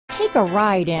Take a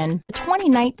ride in the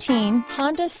 2019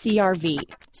 Honda CRV.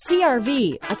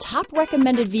 CRV, a top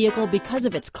recommended vehicle because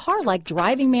of its car-like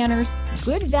driving manners,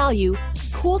 good value,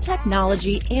 cool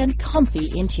technology, and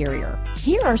comfy interior.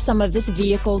 Here are some of this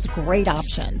vehicle's great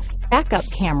options: backup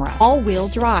camera, all-wheel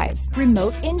drive,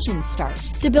 remote engine start,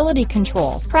 stability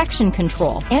control, traction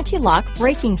control, anti-lock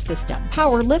braking system,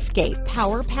 power liftgate,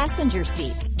 power passenger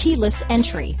seat, keyless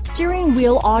entry, steering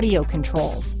wheel audio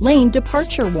controls, lane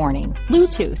departure warning,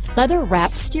 Bluetooth,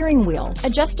 leather-wrapped steering wheel,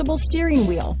 adjustable steering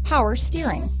wheel, power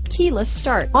steering, keyless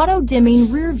start,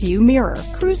 auto-dimming rear view mirror,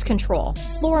 cruise control,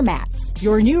 floor mats.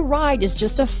 Your new ride is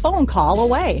just a phone call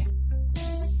away.